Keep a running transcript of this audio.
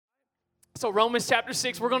So Romans chapter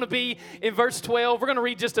 6, we're going to be in verse 12. We're going to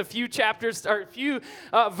read just a few chapters, or a few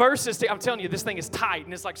verses. I'm telling you, this thing is tight,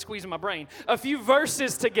 and it's like squeezing my brain. A few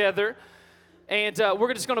verses together, and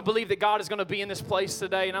we're just going to believe that God is going to be in this place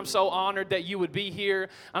today, and I'm so honored that you would be here.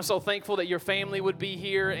 I'm so thankful that your family would be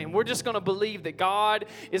here, and we're just going to believe that God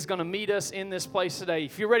is going to meet us in this place today.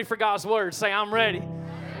 If you're ready for God's word, say, I'm ready.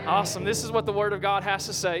 Awesome. This is what the word of God has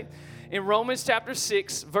to say. In Romans chapter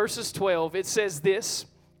 6, verses 12, it says this.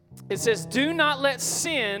 It says, do not let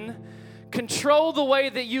sin control the way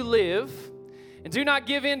that you live, and do not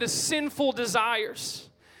give in to sinful desires.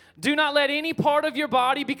 Do not let any part of your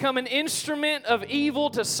body become an instrument of evil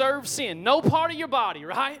to serve sin. No part of your body,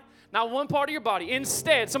 right? Not one part of your body.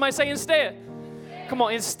 Instead, somebody say instead. Come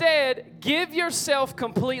on, instead, give yourself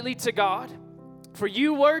completely to God. For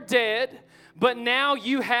you were dead, but now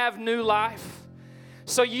you have new life.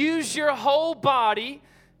 So use your whole body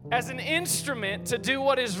as an instrument to do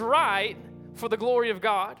what is right for the glory of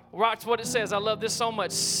God. Watch what it says. I love this so much.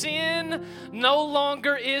 Sin no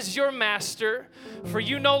longer is your master, for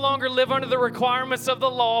you no longer live under the requirements of the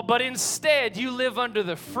law, but instead you live under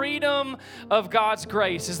the freedom of God's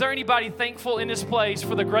grace. Is there anybody thankful in this place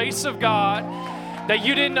for the grace of God? That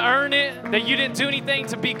you didn't earn it, that you didn't do anything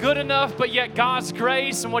to be good enough, but yet God's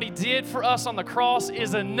grace and what He did for us on the cross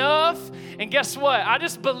is enough. And guess what? I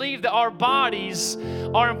just believe that our bodies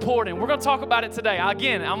are important. We're going to talk about it today.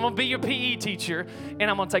 Again, I'm going to be your PE teacher, and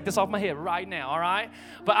I'm going to take this off my head right now, all right?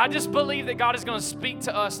 But I just believe that God is going to speak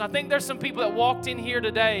to us. And I think there's some people that walked in here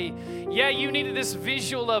today. Yeah, you needed this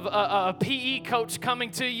visual of a PE coach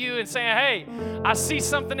coming to you and saying, hey, I see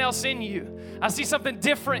something else in you. I see something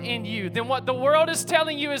different in you than what the world is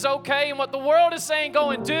telling you is okay and what the world is saying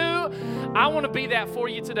go and do. I want to be that for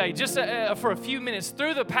you today, just for a few minutes.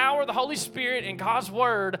 Through the power of the Holy Spirit and God's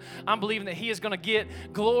Word, I'm believing that He is going to get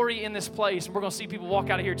glory in this place. We're going to see people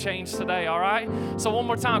walk out of here changed today, all right? So one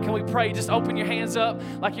more time, can we pray? Just open your hands up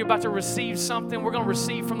like you're about to receive something. We're going to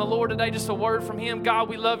receive from the Lord today, just a word from Him. God,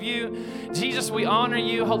 we love you. Jesus, we honor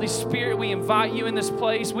you. Holy Spirit, we invite you in this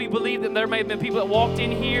place. We believe that there may have been people that walked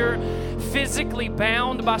in here physically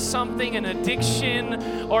bound by something, an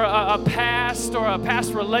addiction or a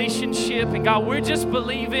past relationship. And God, we're just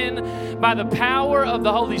believing by the power of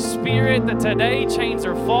the Holy Spirit that today chains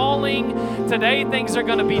are falling. Today things are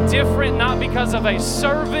going to be different, not because of a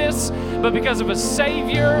service, but because of a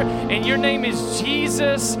Savior. And your name is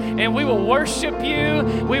Jesus. And we will worship you,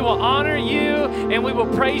 we will honor you, and we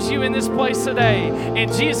will praise you in this place today.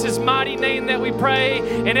 In Jesus' mighty name that we pray.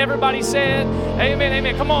 And everybody said, amen,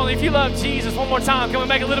 amen. Come on, if you love Jesus, one more time, can we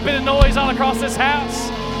make a little bit of noise all across this house?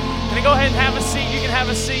 And then go ahead and have a seat. You can have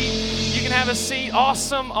a seat. You can have a seat.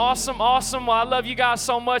 Awesome, awesome, awesome. Well, I love you guys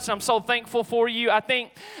so much. I'm so thankful for you. I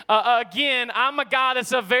think, again, I'm a guy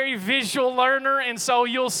that's a very visual learner, and so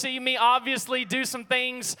you'll see me obviously do some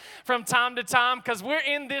things from time to time because we're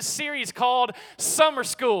in this series called Summer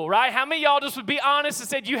School, right? How many of y'all just would be honest and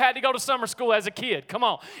said you had to go to summer school as a kid? Come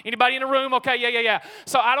on. Anybody in the room? Okay, yeah.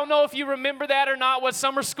 So I don't know if you remember that or not, what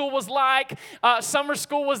summer school was like. Summer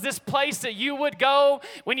school was this place that you would go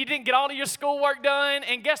when you didn't get all of your schoolwork done,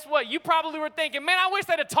 and guess what? You probably were thinking, man, I wish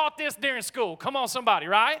they'd have taught this during school. Come on, somebody,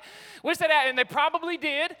 right? Wish they'd have, and they probably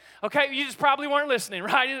did. Okay, you just probably weren't listening,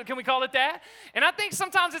 right? Can we call it that? And I think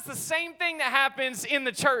sometimes it's the same thing that happens in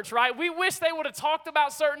the church, right? We wish they would have talked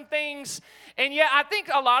about certain things, and yet I think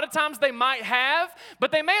a lot of times they might have,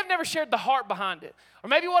 but they may have never shared the heart behind it. Or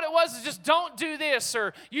maybe what it was is just don't do this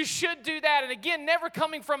or you should do that. And again, never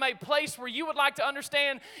coming from a place where you would like to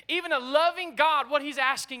understand even a loving God, what He's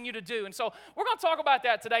asking you to do. And so we're going to talk about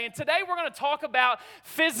that today. And today we're going to talk about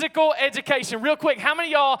physical education. Real quick, how many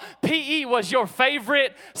of y'all PE was your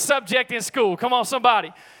favorite subject in school? Come on,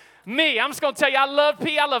 somebody. Me, I'm just going to tell you, I love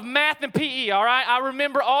PE. I love math and PE, all right? I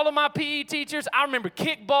remember all of my PE teachers. I remember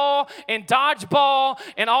kickball and dodgeball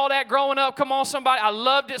and all that growing up. Come on, somebody. I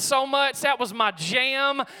loved it so much. That was my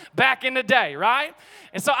jam back in the day, right?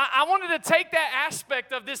 And so I wanted to take that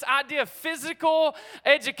aspect of this idea of physical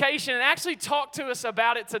education and actually talk to us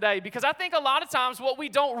about it today, because I think a lot of times what we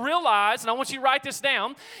don't realize, and I want you to write this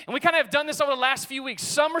down, and we kind of have done this over the last few weeks.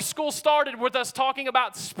 Summer school started with us talking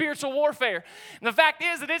about spiritual warfare. And the fact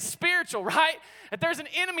is that it's spiritual, right? That there's an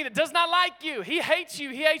enemy that does not like you. He hates you.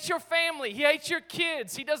 He hates your family. He hates your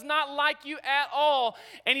kids. He does not like you at all,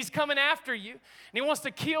 and he's coming after you. And he wants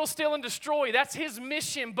to kill, steal, and destroy. That's his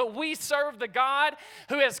mission. But we serve the God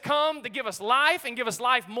who has come to give us life and give us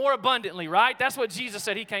life more abundantly, right? That's what Jesus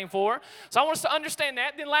said He came for. So I want us to understand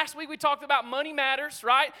that. Then last week we talked about money matters,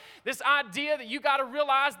 right? This idea that you got to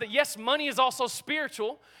realize that, yes, money is also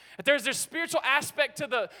spiritual. That there's this spiritual aspect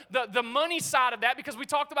to the money side of that, because we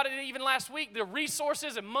talked about it even last week, the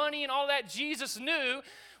resources and money and all that Jesus knew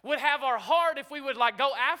would have our heart if we would like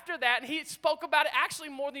go after that. And he spoke about it actually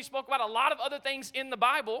more than he spoke about a lot of other things in the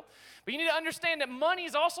Bible. But you need to understand that money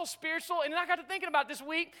is also spiritual. And I got to thinking about this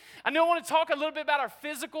week, I know I want to talk a little bit about our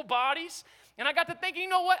physical bodies. And I got to thinking, you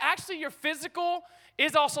know what? Actually, your physical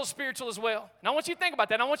is also spiritual as well. And I want you to think about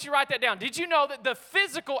that. And I want you to write that down. Did you know that the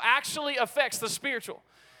physical actually affects the spiritual?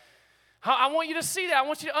 I want you to see that. I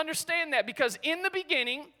want you to understand that, because in the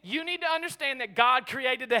beginning, you need to understand that God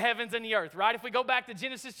created the heavens and the earth, right? If we go back to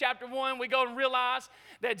Genesis chapter 1, we go and realize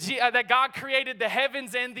that God created the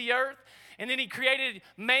heavens and the earth, and then he created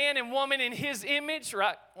man and woman in his image,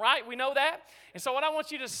 right? We know that. And so what I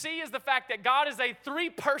want you to see is the fact that God is a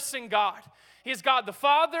three-person God. He is God the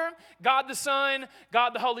Father, God the Son,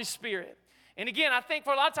 God the Holy Spirit. And again, I think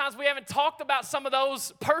for a lot of times we haven't talked about some of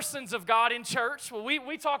those persons of God in church. Well,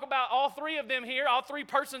 we talk about all three of them here, all three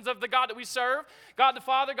persons of the God that we serve, God the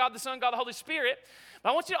Father, God the Son, God the Holy Spirit. But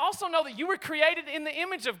I want you to also know that you were created in the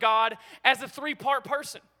image of God as a three-part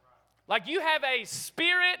person. Like you have a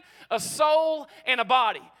spirit, a soul, and a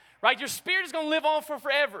body. Right? Your spirit is going to live on for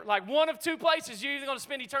forever. Like one of two places. You're either going to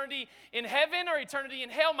spend eternity in heaven or eternity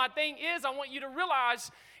in hell. My thing is, I want you to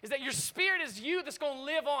realize is that your spirit is you that's going to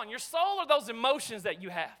live on. Your soul are those emotions that you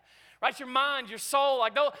have. Right? Your mind, your soul,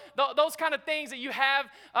 like those kind of things that you have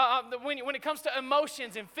when it comes to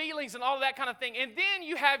emotions and feelings and all of that kind of thing. And then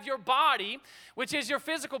you have your body, which is your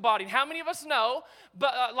physical body. And how many of us know,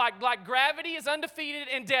 but like gravity is undefeated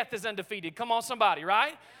and death is undefeated? Come on, somebody,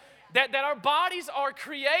 right? That our bodies are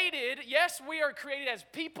created. Yes, we are created as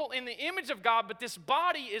people in the image of God, but this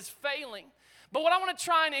body is failing. But what I want to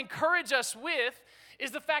try and encourage us with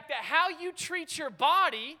is the fact that how you treat your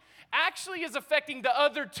body actually is affecting the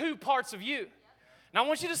other two parts of you. And I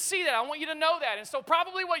want you to see that. I want you to know that. And so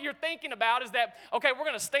probably what you're thinking about is that, okay, we're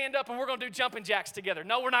going to stand up and we're going to do jumping jacks together.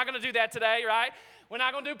 No, we're not going to do that today, right? We're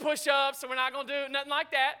not going to do push-ups, and we're not going to do nothing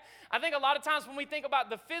like that. I think a lot of times when we think about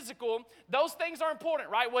the physical, those things are important,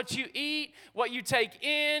 right? What you eat, what you take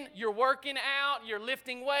in, you're working out, you're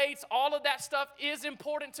lifting weights, all of that stuff is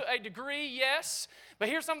important to a degree, yes. But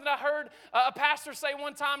here's something I heard a pastor say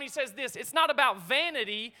one time. He says this: it's not about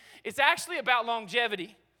vanity, it's actually about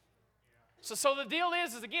longevity. So the deal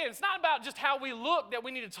is again, it's not about just how we look that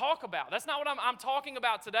we need to talk about. That's not what I'm talking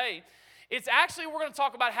about today. It's actually, we're going to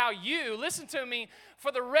talk about how you, listen to me,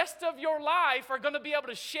 for the rest of your life are going to be able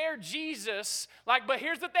to share Jesus. But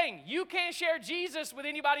here's the thing. You can't share Jesus with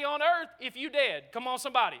anybody on earth if you dead. Come on,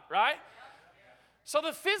 somebody, right? So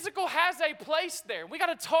the physical has a place there. We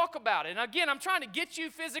got to talk about it. And again, I'm trying to get you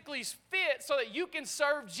physically fit so that you can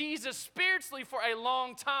serve Jesus spiritually for a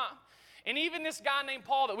long time. And even this guy named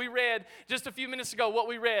Paul that we read just a few minutes ago, what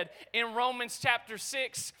we read in Romans chapter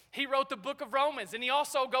 6, he wrote the book of Romans. And he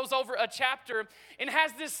also goes over a chapter and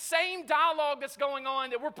has this same dialogue that's going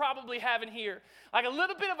on that we're probably having here. Like a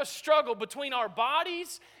little bit of a struggle between our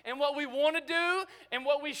bodies and what we want to do and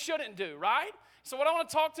what we shouldn't do, right? So what I want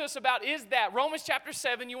to talk to us about is that. Romans chapter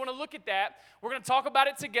 7, you want to look at that. We're going to talk about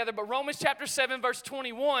it together. But Romans chapter 7, verse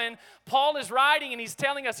 21, Paul is writing and he's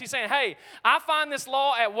telling us, he's saying, hey, I find this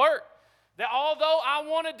law at work. That although I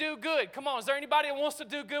want to do good, come on, is there anybody that wants to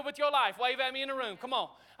do good with your life? Wave at me in the room, come on.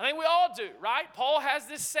 I think we all do, right? Paul has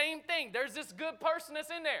this same thing. There's this good person that's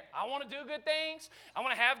in there. I want to do good things. I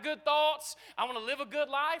want to have good thoughts. I want to live a good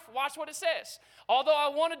life. Watch what it says. Although I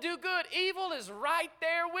want to do good, evil is right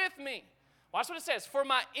there with me. Watch what it says. For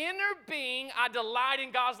my inner being, I delight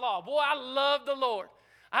in God's law. Boy, I love the Lord.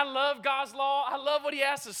 I love God's law. I love what he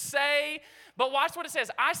has to say. But watch what it says.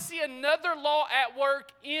 I see another law at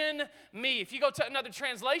work in me. If you go to another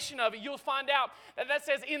translation of it, you'll find out that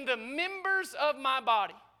says, in the members of my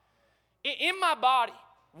body. In my body,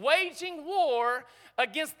 waging war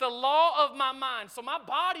against the law of my mind. So my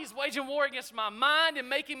body's waging war against my mind and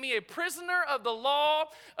making me a prisoner of the law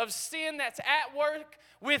of sin that's at work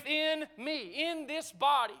within me, in this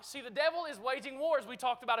body. See, the devil is waging war, as we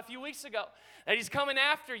talked about a few weeks ago, that he's coming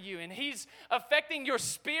after you, and he's affecting your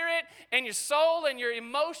spirit and your soul and your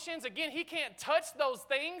emotions. Again, he can't touch those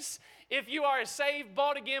things if you are a saved,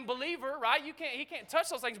 born-again believer, right? He can't touch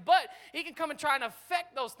those things, but he can come and try and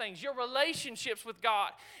affect those things, your relationships with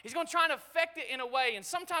God. He's going to try and affect it in a way, and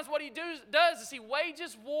sometimes what he does is he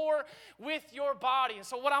wages war with your body. And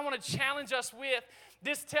so what I want to challenge us with,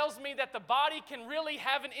 this tells me that the body can really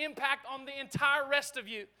have an impact on the entire rest of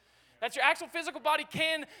you. That your actual physical body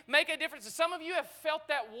can make a difference. And some of you have felt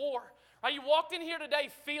that war. Right? You walked in here today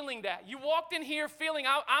feeling that. You walked in here feeling,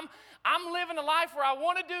 I'm living a life where I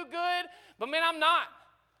want to do good, but man, I'm not.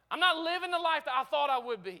 I'm not living the life that I thought I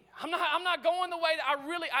would be. I'm not going the way that I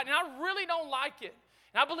really don't like it.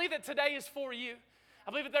 And I believe that today is for you. I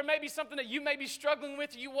believe that there may be something that you may be struggling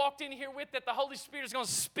with, you walked in here with, that the Holy Spirit is going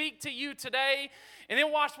to speak to you today. And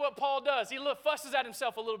then watch what Paul does. He fusses at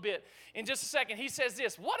himself a little bit. In just a second, he says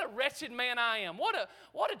this, what a wretched man I am. What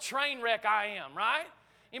a train wreck I am, right?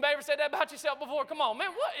 Anybody ever said that about yourself before? Come on, man,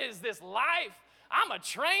 what is this life? I'm a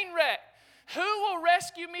train wreck. Who will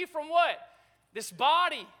rescue me from what? This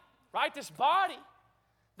body, right? This body.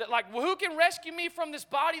 Who can rescue me from this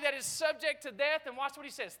body that is subject to death? And watch what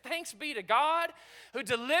he says. Thanks be to God who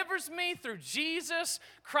delivers me through Jesus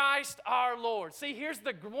Christ our Lord. See, here's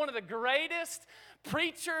one of the greatest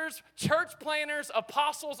preachers, church planners,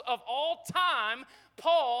 apostles of all time,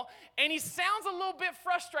 Paul, and he sounds a little bit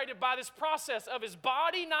frustrated by this process of his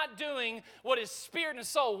body not doing what his spirit and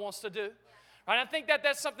soul wants to do. Right? I think that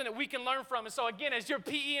that's something that we can learn from. And so again, as your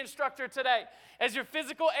PE instructor today, as your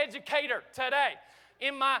physical educator today,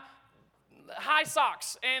 in my high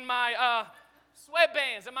socks and my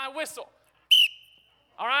sweatbands and my whistle.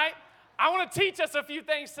 All right? I want to teach us a few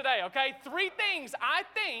things today, okay? 3 things I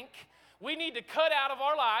think we need to cut out of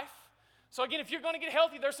our life. So again, if you're going to get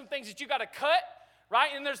healthy, there's some things that you got to cut, right?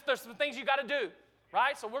 And there's some things you got to do,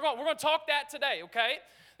 right? So we're going to talk that today, okay?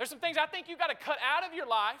 There's some things I think you got to cut out of your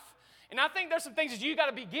life. And I think there's some things that you got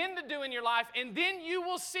to begin to do in your life, and then you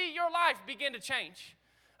will see your life begin to change.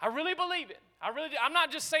 I really believe it. I really do. I'm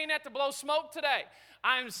not just saying that to blow smoke today.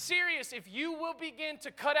 I am serious. If you will begin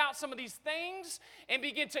to cut out some of these things and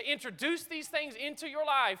begin to introduce these things into your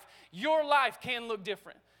life can look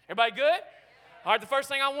different. Everybody good? All right, the first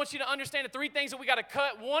thing I want you to understand, the 3 things that we got to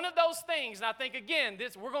cut. One of those things, and I think, again,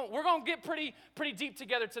 we're going to get pretty deep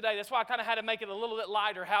together today. That's why I kind of had to make it a little bit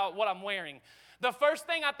lighter, what I'm wearing. The first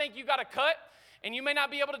thing I think you got to cut, and you may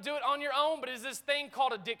not be able to do it on your own, but is this thing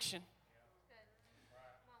called addiction.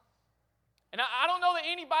 And I don't know that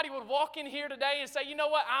anybody would walk in here today and say, you know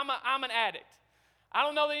what, I'm an addict. I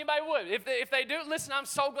don't know that anybody would. If they do, listen, I'm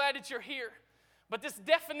so glad that you're here. But this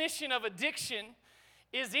definition of addiction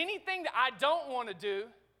is anything that I don't want to do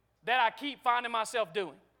that I keep finding myself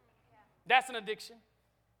doing. That's an addiction.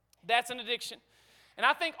 That's an addiction. And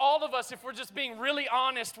I think all of us, if we're just being really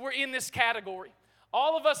honest, we're in this category.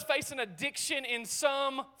 All of us face an addiction in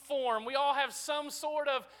some form. We all have some sort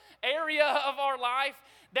of area of our life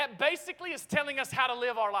that basically is telling us how to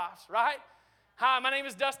live our lives, right? Hi, my name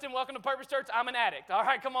is Dustin. Welcome to Purpose Church. I'm an addict. All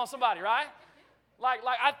right, come on, somebody, right? Like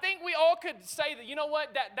I think we all could say that, you know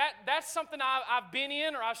what, that's something I've been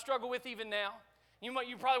in or I struggle with even now. You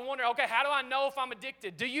probably wonder, okay, how do I know if I'm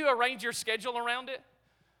addicted? Do you arrange your schedule around it?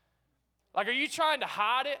 Like, are you trying to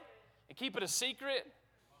hide it and keep it a secret?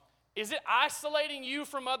 Is it isolating you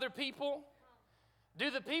from other people? Do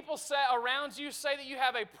the people around you say that you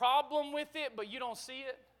have a problem with it, but you don't see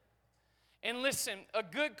it? And listen, a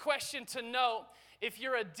good question to know if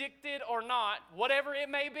you're addicted or not, whatever it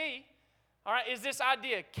may be, all right, is this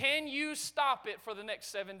idea: can you stop it for the next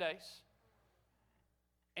 7 days?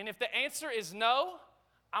 And if the answer is no,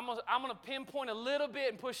 I'm going to pinpoint a little bit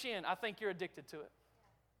and push in. I think you're addicted to it.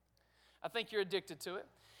 I think you're addicted to it.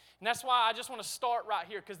 And that's why I just want to start right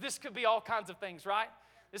here, because this could be all kinds of things, right?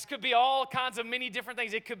 This could be all kinds of many different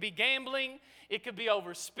things. It could be gambling. It could be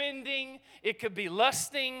overspending. It could be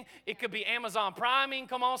lusting. It could be Amazon priming.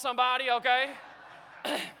 Come on, somebody, okay?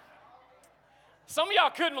 Some of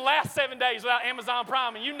y'all couldn't last 7 days without Amazon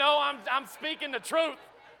priming. You know I'm speaking the truth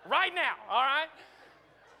right now, all right?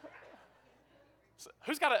 So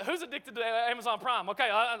who's addicted to Amazon Prime? Okay,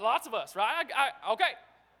 lots of us, right? Okay.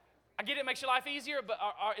 I get it makes your life easier, but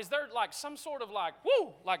is there like some sort of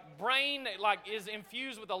brain that is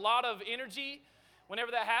infused with a lot of energy whenever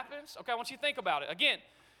that happens? Okay, I want you to think about it. Again,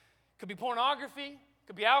 could be pornography,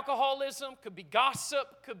 could be alcoholism, could be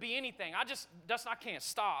gossip, could be anything. I can't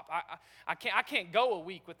stop. I can't go a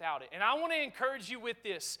week without it. And I want to encourage you with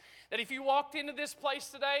this, that if you walked into this place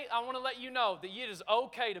today, I want to let you know that it is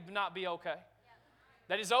okay to not be okay.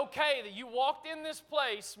 That is okay that you walked in this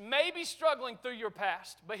place maybe struggling through your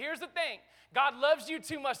past. But here's the thing. God loves you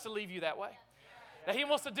too much to leave you that way. That He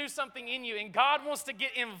wants to do something in you. And God wants to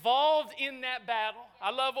get involved in that battle.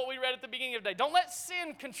 I love what we read at the beginning of the day. Don't let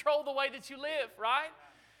sin control the way that you live, right?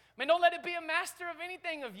 I mean, don't let it be a master of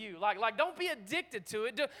anything of you. Like don't be addicted to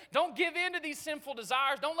it. Don't give in to these sinful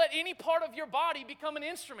desires. Don't let any part of your body become an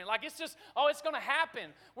instrument. Like it's just, it's going to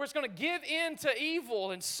happen. Where it's going to give in to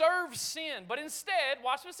evil and serve sin. But instead,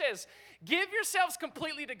 watch what it says. Give yourselves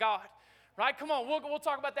completely to God. Right? Come on, we'll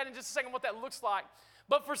talk about that in just a second, what that looks like.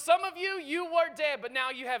 But for some of you, you were dead, but now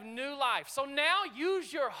you have new life. So now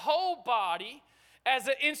use your whole body as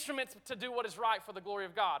an instrument to do what is right for the glory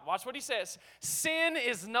of God. Watch what he says. Sin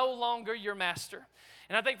is no longer your master.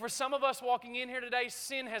 And I think for some of us walking in here today,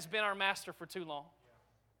 sin has been our master for too long.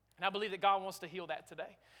 And I believe that God wants to heal that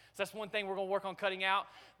today. So that's one thing we're going to work on cutting out.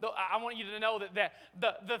 I want you to know that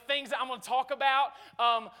the things that I'm going to talk about,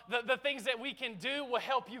 the things that we can do will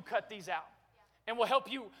help you cut these out. And will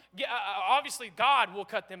help you, obviously God will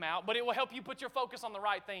cut them out, but it will help you put your focus on the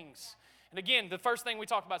right things. And again, the first thing we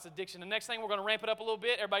talked about is addiction. The next thing, we're going to ramp it up a little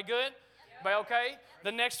bit. Everybody good? Everybody okay?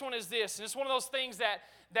 The next one is this. And it's one of those things that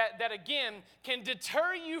again, can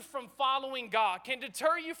deter you from following God, can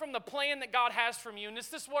deter you from the plan that God has from you. And it's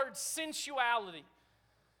this word, sensuality.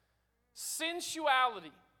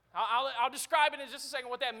 Sensuality. I'll describe it in just a second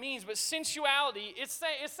what that means, but sensuality, it's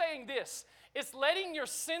saying this. It's letting your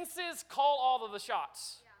senses call all of the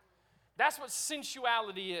shots. That's what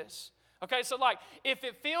sensuality is. Okay, so like, if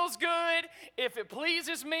it feels good, if it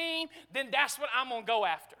pleases me, then that's what I'm going to go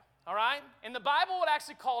after. All right? And the Bible would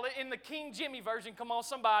actually call it, in the King Jimmy version, come on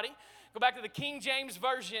somebody, go back to the King James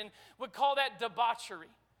version, would call that debauchery.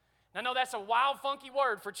 And I know that's a wild, funky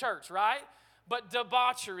word for church, right? But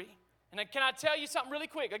debauchery. And can I tell you something really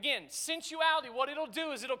quick? Again, sensuality, what it'll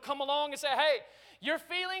do is it'll come along and say, hey, your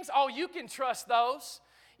feelings, oh, you can trust those.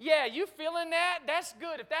 Yeah, you feeling that? That's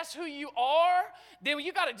good. If that's who you are, then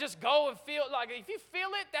you got to just go and feel. Like, if you feel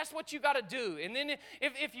it, that's what you got to do. And then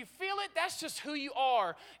if you feel it, that's just who you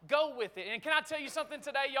are. Go with it. And can I tell you something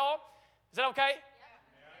today, y'all? Is that okay?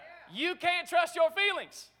 Yeah. You can't trust your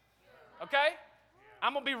feelings. Okay?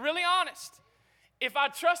 I'm going to be really honest. If I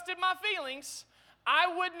trusted my feelings,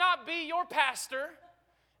 I would not be your pastor,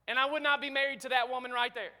 and I would not be married to that woman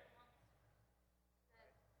right there.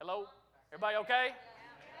 Hello? Everybody okay?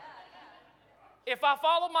 If I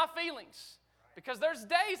follow my feelings, because there's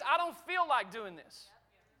days I don't feel like doing this.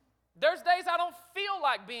 There's days I don't feel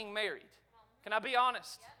like being married. Can I be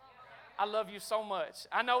honest? I love you so much.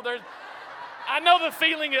 I know the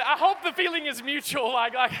feeling, I hope the feeling is mutual.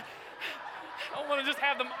 Like I don't want to just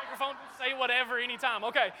have the microphone to say whatever anytime.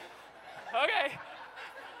 Okay.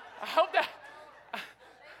 I hope that,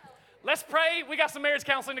 let's pray. We got some marriage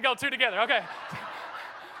counseling to go to together. Okay.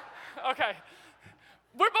 Okay.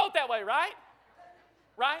 We're both that way, right?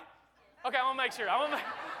 Right? Okay, I want to make sure.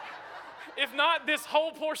 If not, this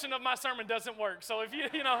whole portion of my sermon doesn't work. So if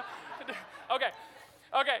you know, okay.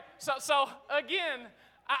 So again,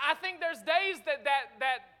 I think there's days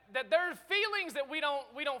that there are feelings that we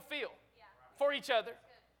don't feel for each other.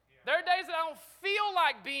 There are days that I don't feel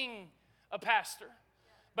like being a pastor.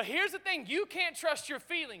 But here's the thing, you can't trust your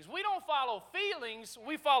feelings. We don't follow feelings,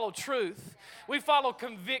 we follow truth. We follow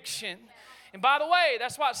conviction. And by the way,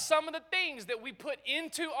 that's why some of the things that we put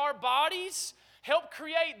into our bodies help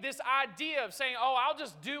create this idea of saying, oh, I'll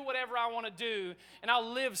just do whatever I want to do, and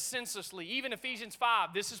I'll live senselessly. Even Ephesians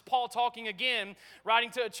 5, this is Paul talking again,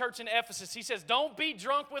 writing to a church in Ephesus. He says, don't be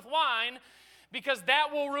drunk with wine, because that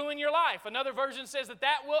will ruin your life. Another version says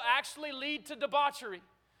that will actually lead to debauchery.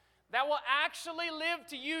 That will actually live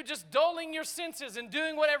to you just dulling your senses and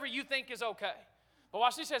doing whatever you think is okay. But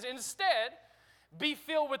watch this, says, instead, be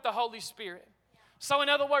filled with the Holy Spirit. So in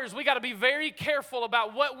other words, we got to be very careful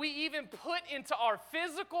about what we even put into our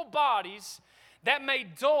physical bodies that may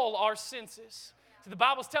dull our senses. So the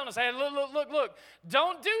Bible's telling us, hey, look,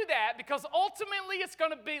 don't do that, because ultimately it's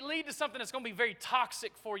going to lead to something that's going to be very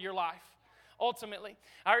toxic for your life. Ultimately.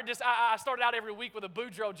 I started out every week with a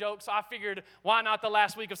Boudreaux joke, so I figured, why not the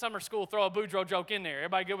last week of summer school throw a Boudreaux joke in there?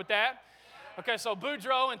 Everybody good with that? Okay, so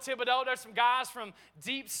Boudreaux and Thibodaux, there's some guys from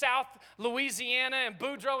deep South Louisiana, and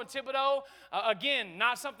Boudreaux and Thibodaux, again,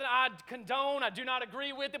 not something I condone, I do not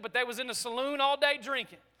agree with it, but they was in the saloon all day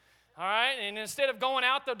drinking. All right, and instead of going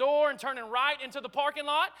out the door and turning right into the parking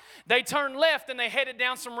lot, they turned left and they headed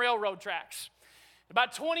down some railroad tracks.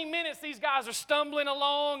 About 20 minutes, these guys are stumbling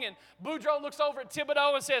along, and Boudreaux looks over at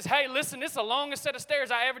Thibodaux and says, hey, listen, this is the longest set of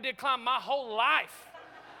stairs I ever did climb my whole life.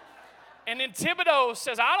 And then Thibodaux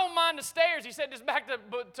says, I don't mind the stairs. He said this back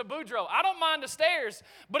to Boudreaux. I don't mind the stairs,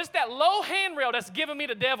 but it's that low handrail that's giving me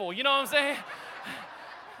the devil. You know what I'm saying?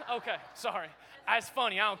 Okay, sorry. It's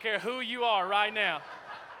funny. I don't care who you are right now.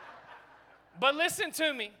 But listen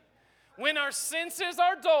to me. When our senses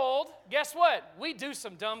are dulled, guess what? We do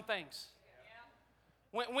some dumb things.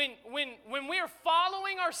 When we are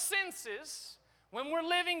following our senses, when we're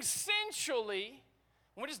living sensually,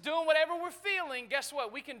 when we're just doing whatever we're feeling, guess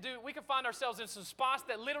what? We can find ourselves in some spots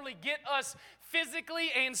that literally get us physically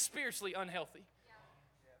and spiritually unhealthy.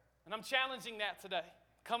 And I'm challenging that today.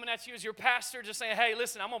 Coming at you as your pastor, just saying, hey,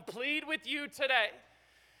 listen, I'm going to plead with you today.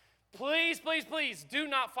 Please, please, please do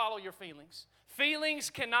not follow your feelings. Feelings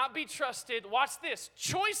cannot be trusted. Watch this.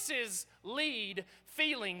 Choices lead,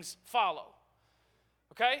 feelings follow.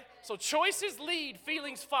 Okay? So choices lead,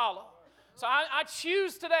 feelings follow. So I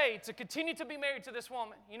choose today to continue to be married to this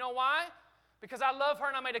woman. You know why? Because I love her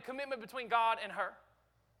and I made a commitment between God and her.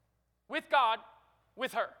 With God,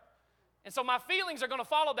 with her. And so my feelings are going to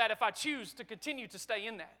follow that if I choose to continue to stay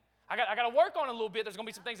in that. I got to work on it a little bit. There's going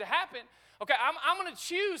to be some things that happen. Okay, I'm going to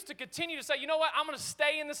choose to continue to say, you know what? I'm going to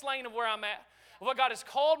stay in this lane of where I'm at. What God has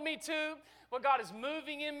called me to, what God is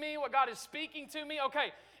moving in me, what God is speaking to me.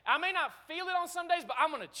 Okay, I may not feel it on some days, but I'm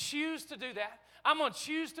going to choose to do that. I'm going to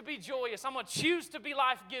choose to be joyous. I'm going to choose to be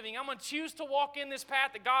life-giving. I'm going to choose to walk in this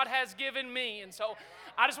path that God has given me. And so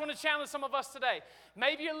I just want to challenge some of us today.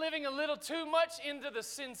 Maybe you're living a little too much into the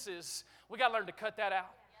senses. We got to learn to cut that out.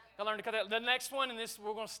 Got to learn to cut that out. The next one, and this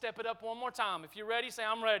we're going to step it up one more time. If you're ready, say,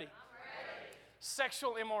 I'm ready.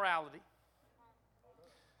 Sexual immorality.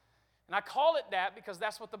 And I call it that because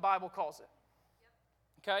that's what the Bible calls it.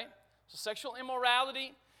 Okay? So sexual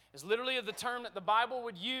immorality is literally the term that the Bible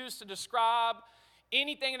would use to describe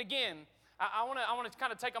anything. And again, I want to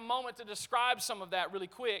kind of take a moment to describe some of that really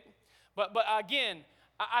quick. But again,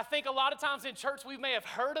 I think a lot of times in church we may have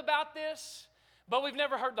heard about this, but we've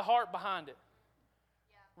never heard the heart behind it.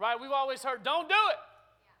 Yeah. Right? We've always heard, don't do it.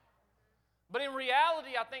 Yeah. But in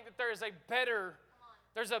reality, I think that there's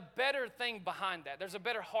a better thing behind that. There's a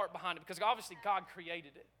better heart behind it because obviously God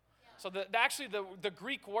created it. So the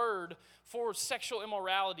Greek word for sexual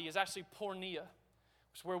immorality is actually porneia,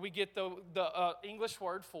 which is where we get the English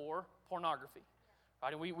word for pornography.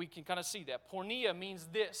 Right? And we can kind of see that. Porneia means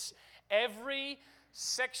this: every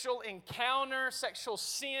sexual encounter, sexual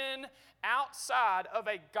sin outside of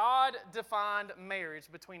a God-defined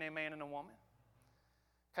marriage between a man and a woman.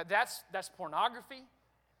 Okay, that's pornography.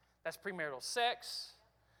 That's premarital sex.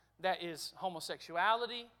 That is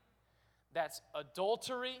homosexuality. That's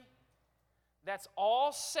adultery. That's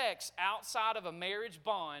all sex outside of a marriage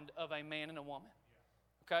bond of a man and a woman.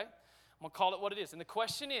 Okay? I'm going to call it what it is. And the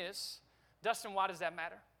question is, Dustin, why does that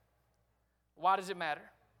matter? Why does it matter?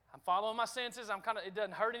 I'm following my senses. It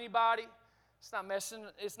doesn't hurt anybody. It's not messing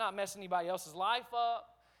anybody else's life up.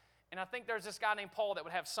 And I think there's this guy named Paul that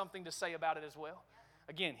would have something to say about it as well.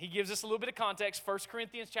 Again, he gives us a little bit of context. 1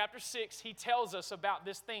 Corinthians chapter 6, he tells us about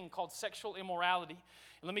this thing called sexual immorality.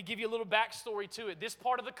 And let me give you a little backstory to it. This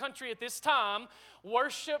part of the country at this time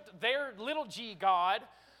worshiped their little g god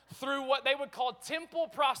through what they would call temple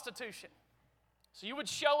prostitution. So you would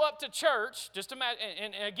show up to church, just imagine,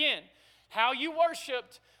 and again, how you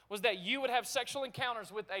worshiped was that you would have sexual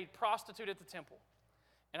encounters with a prostitute at the temple.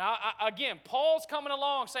 And again, Paul's coming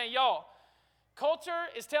along saying, y'all, culture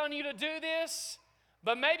is telling you to do this,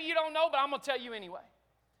 but maybe you don't know, but I'm going to tell you anyway.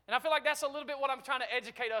 And I feel like that's a little bit what I'm trying to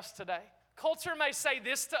educate us today. Culture may say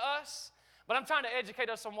this to us, but I'm trying to educate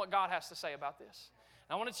us on what God has to say about this.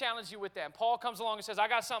 And I want to challenge you with that. And Paul comes along and says, I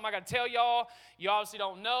got something I got to tell y'all. You obviously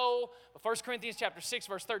don't know. But 1 Corinthians chapter 6,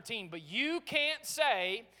 verse 13. But you can't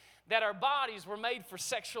say that our bodies were made for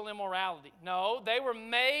sexual immorality. No, they were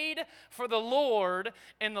made for the Lord,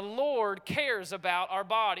 and the Lord cares about our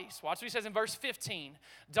bodies. Watch what he says in verse 15.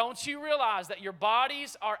 Don't you realize that your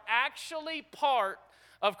bodies are actually part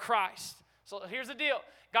of Christ? So here's the deal.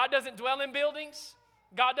 God doesn't dwell in buildings.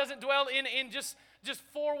 God doesn't dwell in just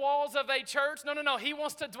four walls of a church. No. He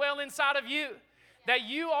wants to dwell inside of you. That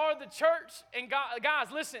you are the church. And God,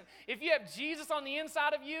 guys, listen, if you have Jesus on the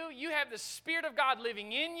inside of you, you have the Spirit of God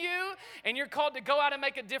living in you, and you're called to go out and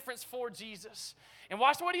make a difference for Jesus. And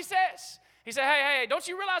watch what he says. He said, hey, don't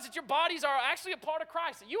you realize that your bodies are actually a part of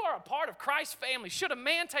Christ? That you are a part of Christ's family. Should a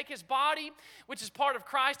man take his body, which is part of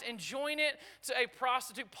Christ, and join it to a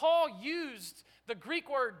prostitute? Paul used the Greek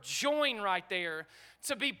word join right there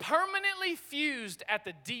to be permanently fused at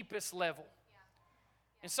the deepest level.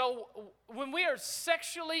 And so when we are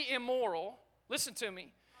sexually immoral, listen to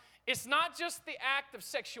me, it's not just the act of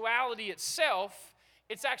sexuality itself,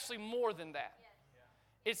 it's actually more than that.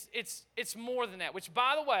 It's more than that, which,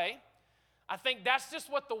 by the way, I think that's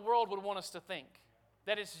just what the world would want us to think,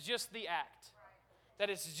 that it's just the act,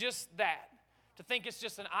 that it's just that, to think it's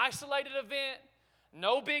just an isolated event,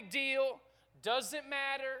 no big deal, doesn't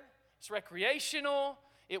matter, it's recreational,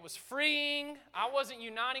 it was freeing, I wasn't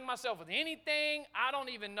uniting myself with anything, I don't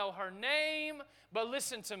even know her name, but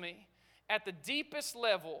listen to me, at the deepest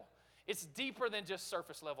level, it's deeper than just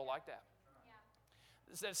surface level like that.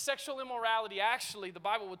 That sexual immorality, actually, the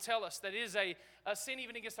Bible would tell us that it is a sin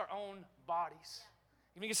even against our own bodies,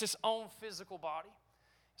 even against this own physical body.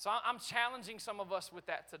 So I'm challenging some of us with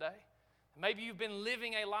that today. Maybe you've been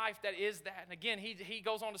living a life that is that. And again, he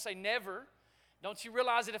goes on to say, never Don't you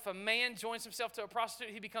realize that if a man joins himself to a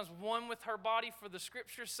prostitute, he becomes one with her body? For the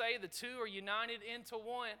scriptures say the two are united into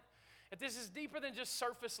one. That this is deeper than just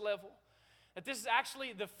surface level. That this is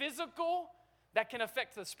actually the physical that can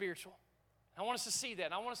affect the spiritual. I want us to see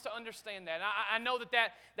that. I want us to understand that. I know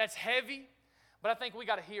that's heavy, but I think we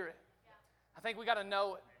got to hear it. I think we got to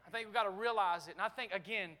know it. I think we got to realize it. And I think,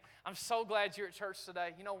 again, I'm so glad you're at church today.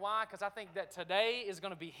 You know why? Because I think that today is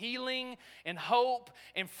going to be healing and hope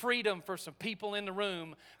and freedom for some people in the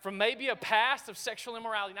room from maybe a past of sexual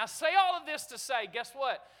immorality. Now, I say all of this to say, guess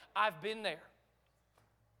what? I've been there.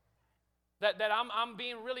 That I'm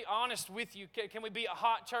being really honest with you. Can we be a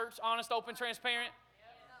hot church, honest, open, transparent?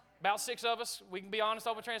 About 6 of us. We can be honest,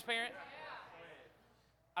 open, transparent.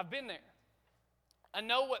 I've been there. I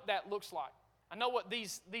know what that looks like. I know what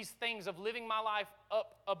these things of living my life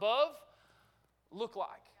up above look like.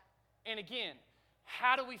 And again,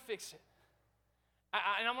 how do we fix it?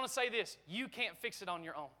 And I'm going to say this. You can't fix it on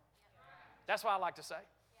your own. That's what I like to say.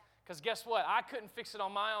 Because guess what? I couldn't fix it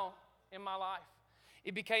on my own in my life.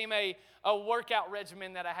 It became a workout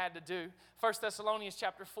regimen that I had to do. 1 Thessalonians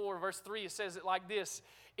chapter 4, verse 3, it says it like this.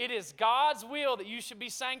 It is God's will that you should be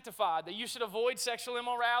sanctified, that you should avoid sexual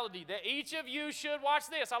immorality, that each of you should, watch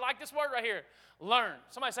this, I like this word right here, learn.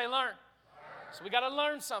 Somebody say learn. So we got to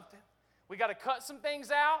learn something. We got to cut some things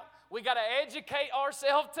out. We got to educate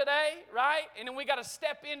ourselves today, right? And then we got to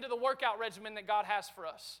step into the workout regimen that God has for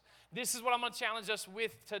us. This is what I'm going to challenge us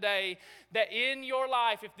with today, that in your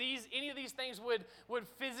life, if any of these things would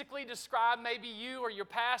physically describe maybe you or your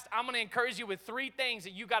past, I'm going to encourage you with 3 things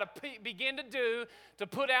that you got to begin to do to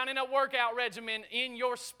put out in a workout regimen in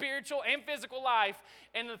your spiritual and physical life.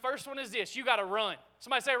 And the first one is this. You got to run.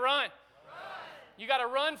 Somebody say run. Run. You got to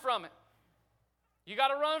run from it. You got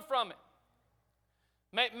to run from it.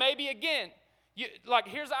 Maybe again,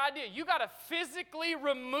 here's the idea. You got to physically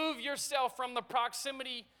remove yourself from the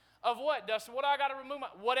proximity of what, Dustin? What do I got to remove?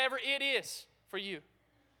 Whatever it is for you.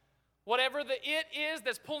 Whatever the it is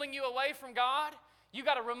that's pulling you away from God, you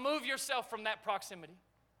got to remove yourself from that proximity.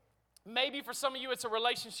 Maybe for some of you, it's a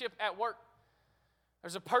relationship at work.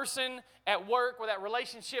 There's a person at work where that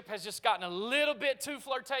relationship has just gotten a little bit too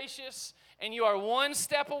flirtatious, and you are one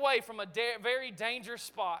step away from a very dangerous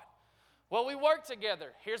spot. Well, we work together.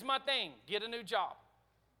 Here's my thing. Get a new job.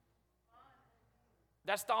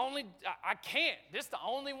 That's the only, I can't. This is the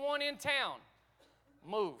only one in town.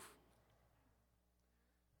 Move.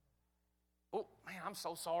 Oh, man, I'm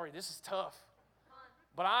so sorry. This is tough.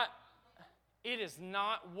 But it is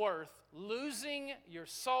not worth losing your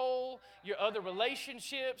soul, your other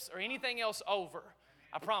relationships, or anything else over.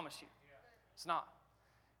 I promise you. It's not.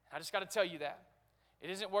 I just got to tell you that. It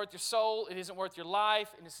isn't worth your soul, it isn't worth your life,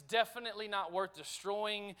 and it's definitely not worth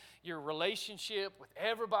destroying your relationship with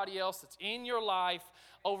everybody else that's in your life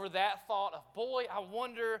over that thought of, boy, I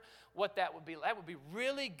wonder what that would be. That would be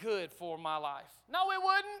really good for my life. No, it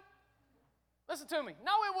wouldn't. Listen to me.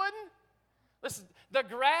 No, it wouldn't. Listen, the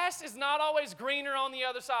grass is not always greener on the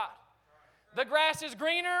other side. The grass is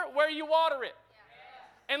greener where you water it.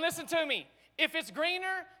 And listen to me. If it's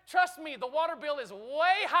greener, trust me, the water bill is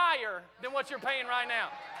way higher than what you're paying right now.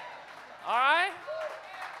 All right?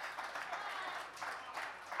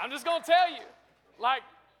 I'm just going to tell you. Let's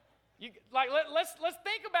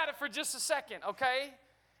think about it for just a second, okay?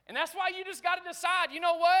 And that's why you just got to decide, you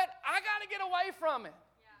know what? I got to get away from it.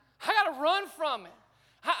 I got to run from it.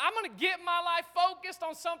 I'm going to get my life focused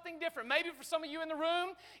on something different. Maybe for some of you in the room,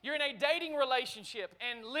 you're in a dating relationship.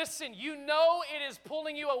 And listen, you know it is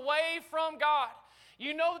pulling you away from God.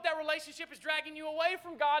 You know that relationship is dragging you away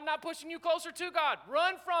from God, not pushing you closer to God.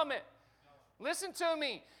 Run from it. Listen to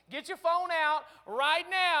me. Get your phone out right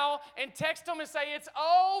now and text them and say, it's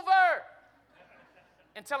over.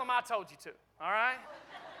 And tell them I told you to, all right?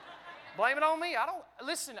 Blame it on me.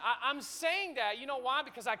 Listen, I'm saying that, you know why?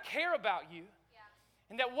 Because I care about you.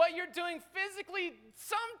 And that what you're doing physically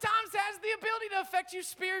sometimes has the ability to affect you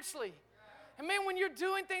spiritually. And man, when you're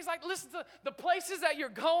doing things like, listen to the places that you're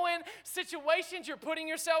going, situations you're putting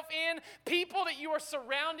yourself in, people that you are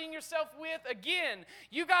surrounding yourself with, again,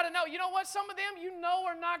 you got to know, you know what? Some of them you know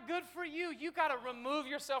are not good for you. You got to remove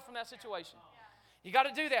yourself from that situation. You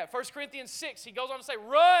got to do that. 1 Corinthians 6, he goes on to say,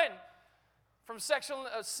 run from sexual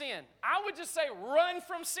sin. I would just say run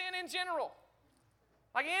from sin in general.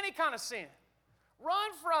 Like any kind of sin.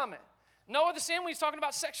 Run from it. No other sin, when he's talking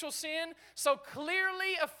about sexual sin, so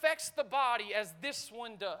clearly affects the body as this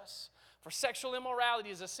one does. For sexual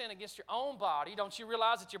immorality is a sin against your own body. Don't you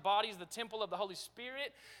realize that your body is the temple of the Holy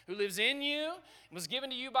Spirit who lives in you and was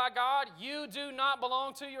given to you by God? You do not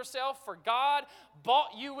belong to yourself, for God bought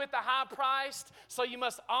you with a high price, so you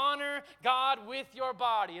must honor God with your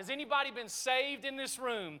body. Has anybody been saved in this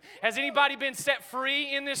room? Has anybody been set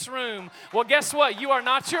free in this room? Well, guess what? You are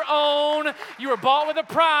not your own. You were bought with a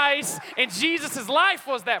price, and Jesus' life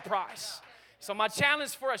was that price. So my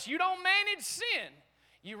challenge for us, you don't manage sin.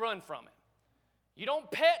 You run from it. You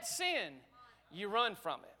don't pet sin. You run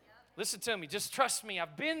from it. Listen to me. Just trust me.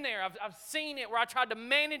 I've been there. I've seen it where I tried to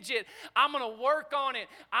manage it. I'm going to work on it.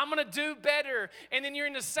 I'm going to do better. And then you're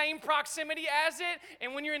in the same proximity as it.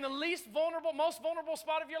 And when you're in the most vulnerable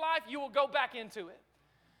spot of your life, you will go back into it.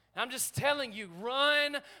 I'm just telling you,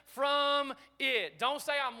 run from it. Don't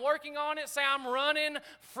say I'm working on it. Say I'm running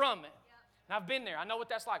from it. And I've been there. I know what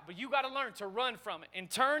that's like. But you got to learn to run from it and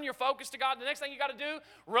turn your focus to God. The next thing you got to do,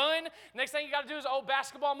 run. The next thing you got to do is old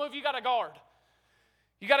basketball move. You got to guard.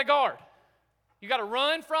 You got to guard. You got to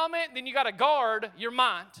run from it. Then you got to guard your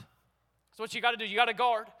mind. That's what you got to do. You got to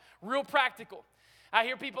guard. Real practical. I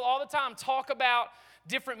hear people all the time talk about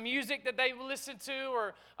different music that they listen to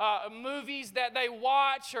or movies that they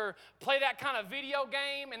watch or play that kind of video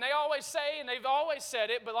game. And they always say, and they've always said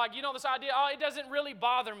it, but like, this idea, it doesn't really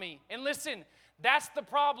bother me. And listen, that's the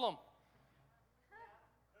problem.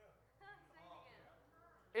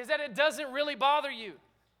 Is that it doesn't really bother you.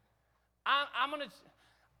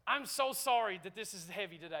 I'm so sorry that this is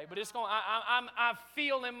heavy today, but I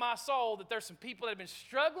feel in my soul that there's some people that have been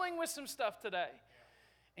struggling with some stuff today.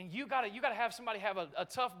 And you gotta have somebody have a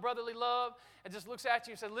tough brotherly love and just looks at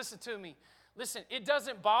you and says, listen to me. Listen, it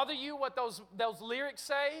doesn't bother you what those lyrics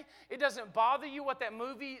say. It doesn't bother you what that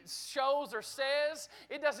movie shows or says.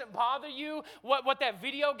 It doesn't bother you what that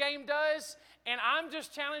video game does. And I'm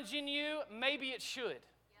just challenging you, maybe it should.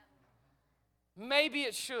 Maybe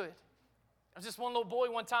it should. There was just one little boy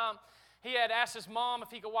one time, he had asked his mom if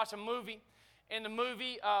he could watch a movie. And the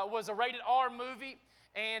movie was a rated R movie.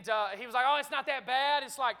 And he was like, oh, it's not that bad.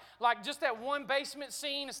 It's like just that one basement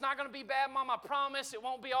scene. It's not going to be bad, Mom. I promise. It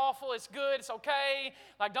won't be awful. It's good. It's okay.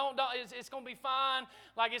 Like, don't it's going to be fine.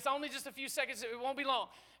 Like, it's only just a few seconds. It won't be long.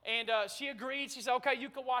 And she agreed. She said, okay, you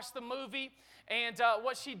can watch the movie. And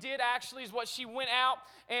what she did actually is she went out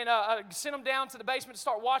and sent him down to the basement to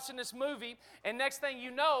start watching this movie. And next thing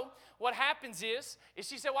you know, what happens is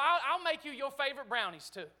she said, well, I'll make you your favorite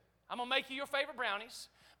brownies too. I'm going to make you your favorite brownies.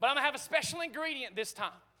 But I'm going to have a special ingredient this time.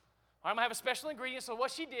 I'm going to have a special ingredient. So what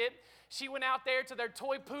she did, she went out there to their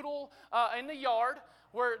toy poodle in the yard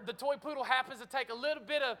where the toy poodle happens to take a little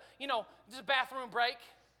bit of, just a bathroom break.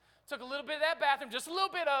 Took a little bit of that bathroom, just a little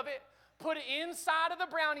bit of it, put it inside of the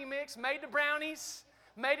brownie mix, made the brownies,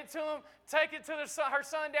 made it to him, take it to her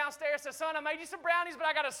son downstairs, said, son, I made you some brownies, but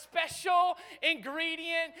I got a special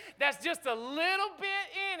ingredient that's just a little bit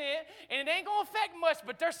in it, and it ain't going to affect much,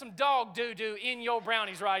 but there's some dog doo-doo in your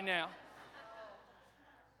brownies right now.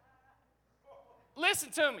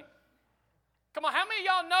 Listen to me. Come on, how many of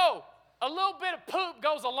y'all know a little bit of poop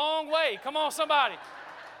goes a long way? Come on, somebody.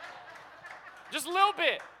 Just a little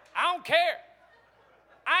bit. I don't care.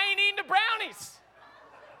 I ain't eating the brownies,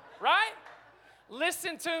 right?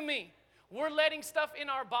 Listen to me. We're letting stuff in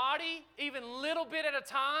our body, even a little bit at a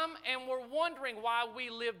time, and we're wondering why we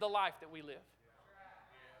live the life that we live.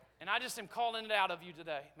 And I just am calling it out of you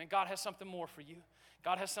today. Man, God has something more for you.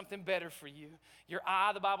 God has something better for you. Your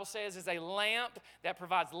eye, the Bible says, is a lamp that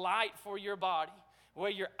provides light for your body.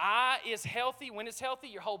 Where your eye is healthy, when it's healthy,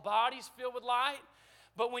 your whole body's filled with light.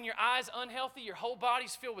 But when your eye's unhealthy, your whole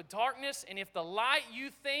body's filled with darkness. And if the light you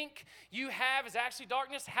think you have is actually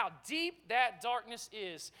darkness, how deep that darkness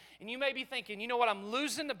is. And you may be thinking, you know what, I'm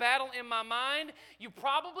losing the battle in my mind. You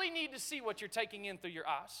probably need to see what you're taking in through your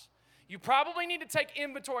eyes. You probably need to take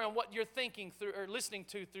inventory on what you're thinking through or listening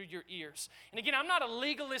to through your ears. And again, I'm not a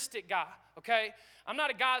legalistic guy, okay? I'm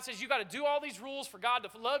not a guy that says you got to do all these rules for God to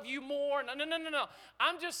love you more. No.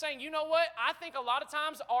 I'm just saying, you know what? I think a lot of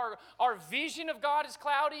times our vision of God is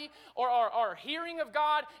cloudy or our hearing of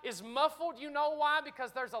God is muffled. You know why?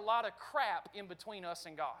 Because there's a lot of crap in between us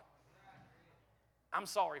and God. I'm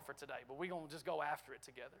sorry for today, but we're going to just go after it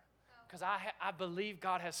together. Because I believe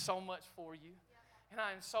God has so much for you.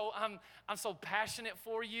 And I'm so passionate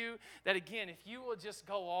for you that, again, if you will just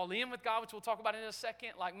go all in with God, which we'll talk about in a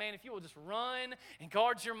second, like, man, if you will just run and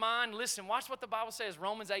guard your mind. Listen, watch what the Bible says,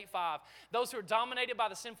 Romans 8:5. Those who are dominated by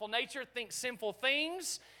the sinful nature think sinful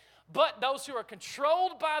things, but those who are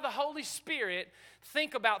controlled by the Holy Spirit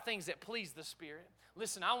think about things that please the Spirit.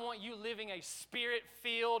 Listen, I want you living a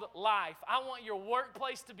Spirit-filled life. I want your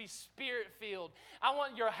workplace to be Spirit-filled. I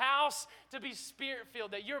want your house to be Spirit-filled,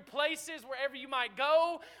 that your places, wherever you might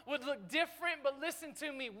go, would look different. But listen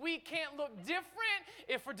to me, we can't look different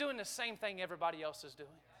if we're doing the same thing everybody else is doing.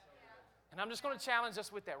 And I'm just going to challenge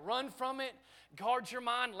us with that. Run from it. Guard your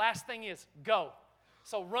mind. Last thing is go.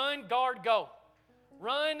 So run, guard, go.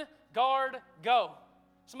 Run, guard, go.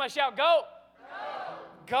 Somebody shout, go. Go.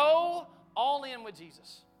 Go all in with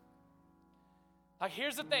Jesus. Like,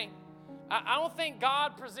 here's the thing. I don't think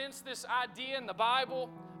God presents this idea in the Bible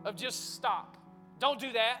of just stop. Don't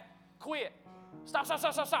do that. Quit. Stop.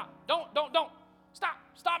 Don't.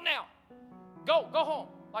 Stop now. Go home.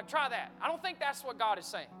 Like, try that. I don't think that's what God is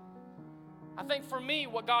saying. I think for me,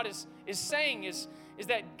 what God is saying is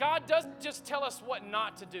that God doesn't just tell us what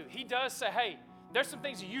not to do. He does say, hey, there's some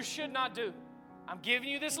things that you should not do. I'm giving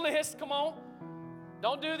you this list. Come on.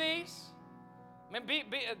 Don't do these. I mean,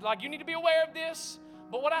 like, you need to be aware of this.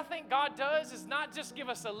 But what I think God does is not just give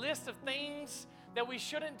us a list of things that we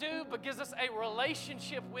shouldn't do, but gives us a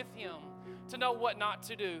relationship with Him to know what not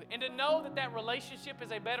to do and to know that that relationship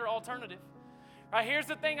is a better alternative. Right, here's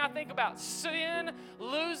the thing I think about. Sin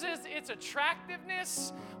loses its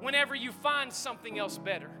attractiveness whenever you find something else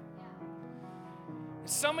better.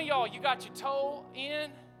 Some of y'all, you got your toe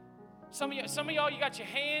in. Some of y'all, you got your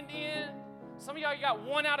hand in. Some of y'all, you got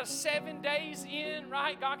 1 out of 7 days in,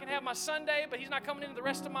 right? God can have my Sunday, but He's not coming into the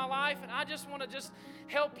rest of my life. And I just want to just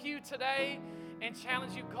help you today and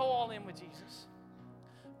challenge you. Go all in with Jesus.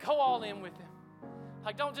 Go all in with Him.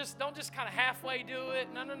 Like, don't just kind of halfway do it.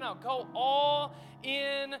 No. Go all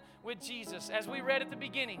in with Jesus. As we read at the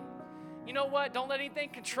beginning, you know what? Don't let anything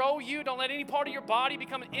control you. Don't let any part of your body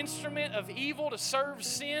become an instrument of evil to serve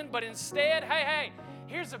sin. But instead, hey,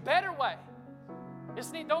 here's a better way.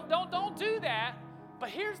 Don't do that. But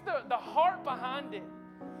here's the heart behind it.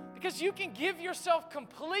 Because you can give yourself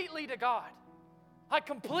completely to God. Like,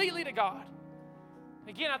 completely to God.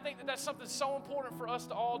 Again, I think that that's something so important for us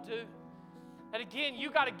to all do. And again,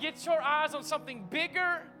 you got to get your eyes on something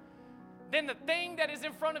bigger than the thing that is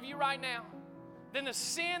in front of you right now. Than the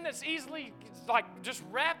sin that's easily like just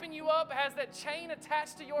wrapping you up, has that chain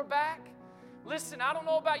attached to your back. Listen, I don't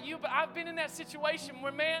know about you, but I've been in that situation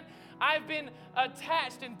where, man, I've been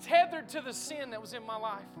attached and tethered to the sin that was in my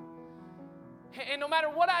life. And no matter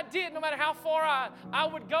what I did, no matter how far I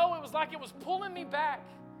would go, it was like it was pulling me back.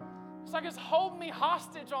 It's like it's holding me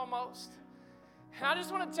hostage almost. And I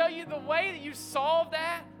just want to tell you, the way that you solve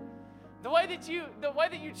that, the way that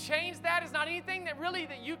you change that is not anything that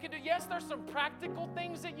you can do. Yes, there's some practical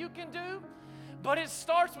things that you can do, but it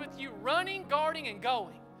starts with you running, guarding, and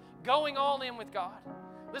going all in with God.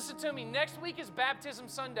 Listen to me, next week is Baptism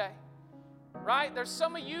Sunday, right? There's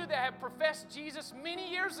some of you that have professed Jesus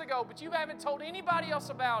many years ago, but you haven't told anybody else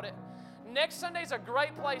about it. Next Sunday is a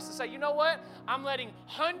great place to say, you know what? I'm letting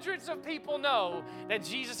hundreds of people know that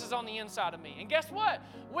Jesus is on the inside of me. And guess what?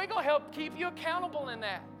 We're going to help keep you accountable in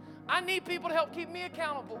that. I need people to help keep me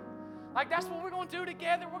accountable. Like, that's what we're going to do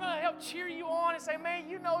together. We're going to help cheer you on and say, man,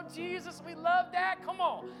 you know Jesus. We love that. Come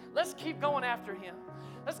on. Let's keep going after Him.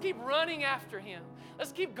 Let's keep running after Him.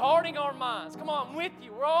 Let's keep guarding our minds. Come on, I'm with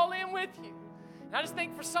you. We're all in with you. And I just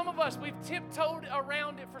think for some of us, we've tiptoed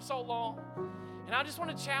around it for so long. And I just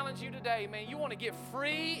want to challenge you today, man. You want to get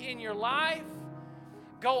free in your life?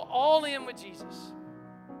 Go all in with Jesus.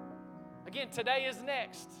 Again, today is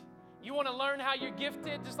next. You want to learn how you're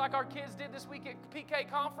gifted, just like our kids did this week at PK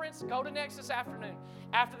Conference? Go to Next this afternoon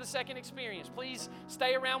after the second experience. Please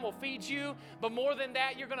stay around. We'll feed you. But more than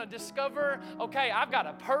that, you're going to discover, okay, I've got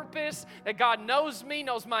a purpose, that God knows me,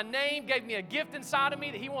 knows my name, gave me a gift inside of me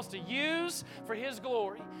that He wants to use for His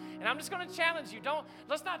glory. And I'm just going to challenge you.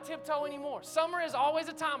 Let's not tiptoe anymore. Summer is always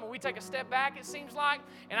a time when we take a step back, it seems like,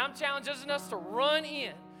 and I'm challenging us to run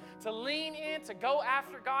in, to lean in, to go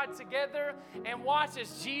after God together and watch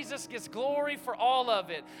as Jesus gets glory for all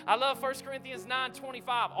of it. I love 1 Corinthians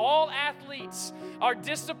 9:25. All athletes are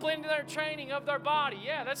disciplined in their training of their body.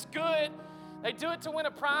 Yeah, that's good. They do it to win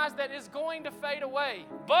a prize that is going to fade away.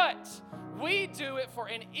 But we do it for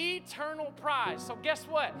an eternal prize. So guess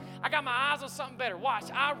what? I got my eyes on something better.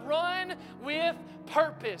 Watch. I run with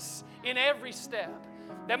purpose in every step.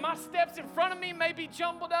 That my steps in front of me may be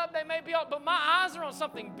jumbled up, they may be up, but my eyes are on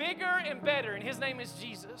something bigger and better, and His name is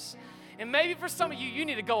Jesus. And maybe for some of you, you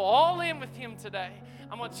need to go all in with Him today.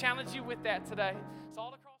 I'm going to challenge you with that today. It's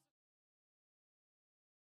all across